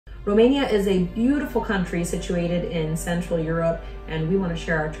Romania is a beautiful country situated in Central Europe, and we want to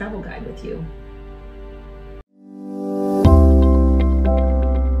share our travel guide with you.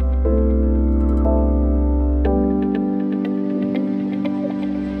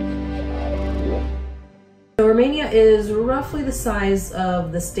 Romania is roughly the size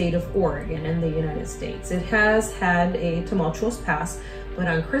of the state of Oregon in the United States. It has had a tumultuous past, but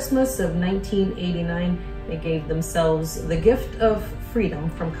on Christmas of 1989, they gave themselves the gift of freedom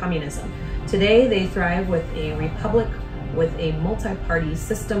from communism. Today, they thrive with a republic with a multi-party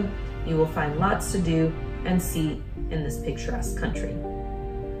system. You will find lots to do and see in this picturesque country.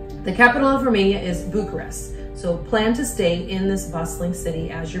 The capital of Romania is Bucharest, so plan to stay in this bustling city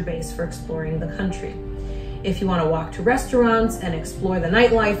as your base for exploring the country. If you want to walk to restaurants and explore the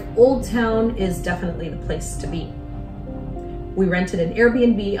nightlife, Old Town is definitely the place to be. We rented an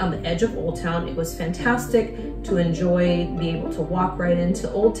Airbnb on the edge of Old Town. It was fantastic to enjoy, be able to walk right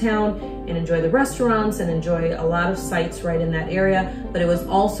into Old Town and enjoy the restaurants and enjoy a lot of sights right in that area. But it was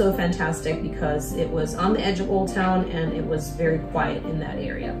also fantastic because it was on the edge of Old Town and it was very quiet in that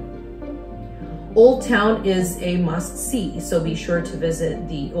area. Old Town is a must-see, so be sure to visit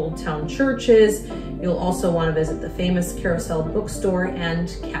the Old Town churches. You'll also want to visit the famous Carousel bookstore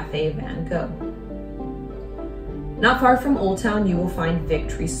and Cafe Van Gogh. Not far from Old Town, you will find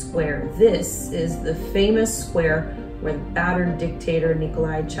Victory Square. This is the famous square where the battered dictator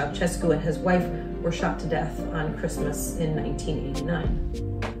Nicolae Ceausescu and his wife were shot to death on Christmas in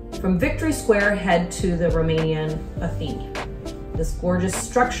 1989. From Victory Square, head to the Romanian Athenaeum. This gorgeous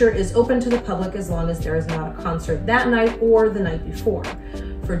structure is open to the public as long as there is not a concert that night or the night before.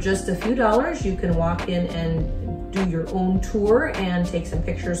 For just a few dollars, you can walk in and do your own tour and take some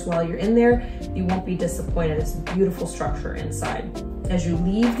pictures while you're in there. You won't be disappointed. It's a beautiful structure inside. As you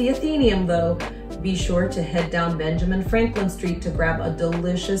leave the Athenaeum though, be sure to head down Benjamin Franklin Street to grab a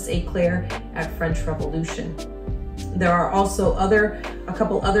delicious eclair at French Revolution. There are also a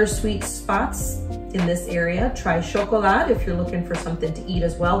couple other sweet spots in this area. Try Chocolat if you're looking for something to eat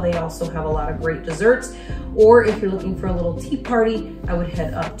as well. They also have a lot of great desserts. Or if you're looking for a little tea party, I would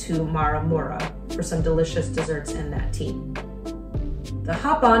head up to Mara Mura for some delicious desserts and that tea. The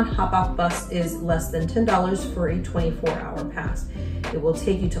hop-on, hop-off bus is less than $10 for a 24-hour pass. It will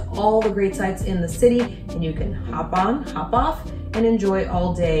take you to all the great sites in the city, and you can hop on, hop off, and enjoy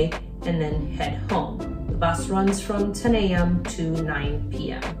all day and then head home. The bus runs from 10 a.m. to 9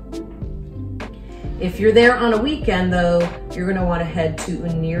 p.m. If you're there on a weekend though, you're gonna wanna head to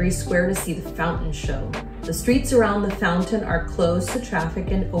Unirii Square to see the fountain show. The streets around the fountain are closed to traffic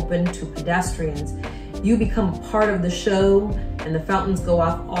and open to pedestrians. You become part of the show and the fountains go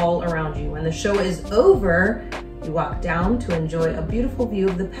off all around you. When the show is over, you walk down to enjoy a beautiful view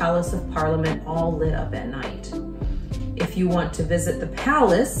of the Palace of Parliament all lit up at night. If you want to visit the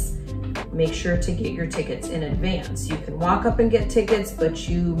palace, make sure to get your tickets in advance. You can walk up and get tickets, but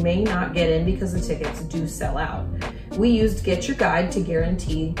you may not get in because the tickets do sell out. We used Get Your Guide to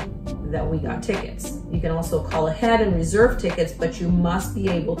guarantee that we got tickets. You can also call ahead and reserve tickets, but you must be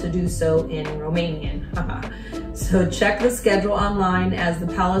able to do so in Romanian. So check the schedule online as the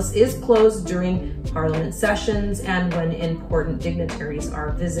palace is closed during Parliament sessions and when important dignitaries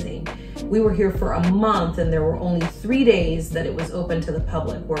are visiting. We were here for a month and there were only 3 days that it was open to the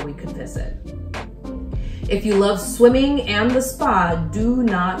public where we could visit. If you love swimming and the spa, do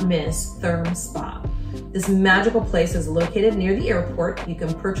not miss Therm Spa. This magical place is located near the airport. You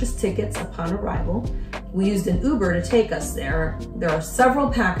can purchase tickets upon arrival. We used an Uber to take us there. There are several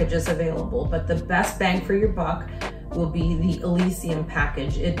packages available, but the best bang for your buck will be the Elysium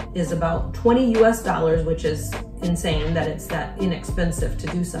package. It is about $20 US, which is insane that it's that inexpensive to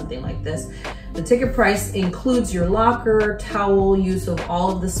do something like this. The ticket price includes your locker, towel, use of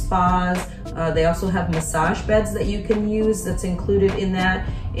all of the spas. They also have massage beds that you can use that's included in that,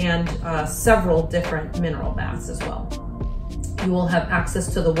 and several different mineral baths as well. You will have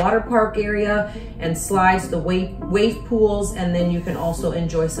access to the water park area and slides, the wave pools, and then you can also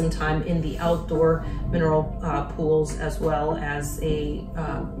enjoy some time in the outdoor mineral pools as well as a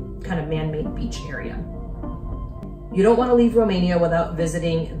kind of man-made beach area. You don't want to leave Romania without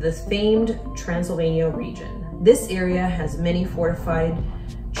visiting the famed Transylvania region. This area has many fortified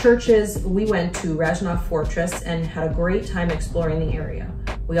churches. We went to Rajna Fortress and had a great time exploring the area.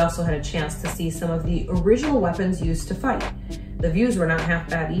 We also had a chance to see some of the original weapons used to fight. The views were not half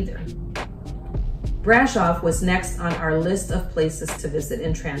bad either. Brasov was next on our list of places to visit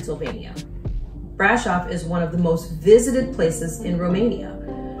in Transylvania. Brasov is one of the most visited places in Romania.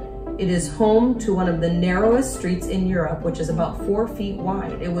 It is home to one of the narrowest streets in Europe, which is about 4 feet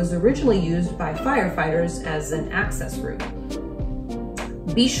wide. It was originally used by firefighters as an access route.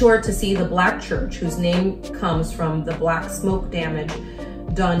 Be sure to see the Black Church, whose name comes from the black smoke damage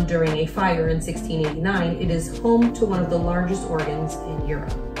done during a fire in 1689. It is home to one of the largest organs in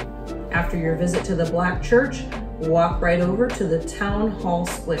Europe. After your visit to the Black Church, walk right over to the Town Hall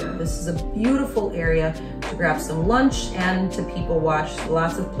Square. This is a beautiful area to grab some lunch and to people watch.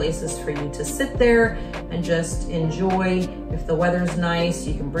 Lots of places for you to sit there and just enjoy. If the weather's nice,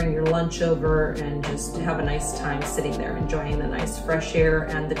 you can bring your lunch over and just have a nice time sitting there, enjoying the nice fresh air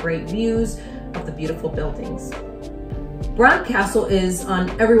and the great views of the beautiful buildings. Bran Castle is on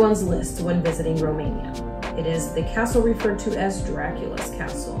everyone's list when visiting Romania. It is the castle referred to as Dracula's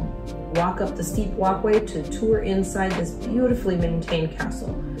Castle. Walk up the steep walkway to tour inside this beautifully maintained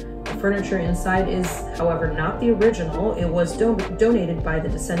castle. The furniture inside is, however, not the original. It was donated by the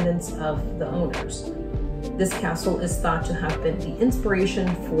descendants of the owners. This castle is thought to have been the inspiration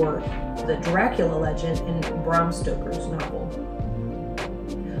for the Dracula legend in Bram Stoker's novel.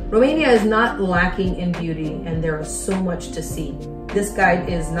 Romania is not lacking in beauty, and there is so much to see. This guide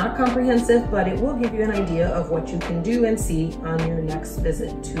is not comprehensive, but it will give you an idea of what you can do and see on your next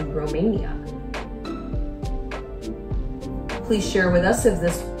visit to Romania. Please share with us if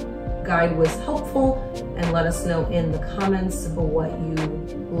this guide was helpful, and let us know in the comments what you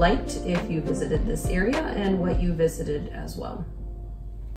liked if you visited this area and what you visited as well.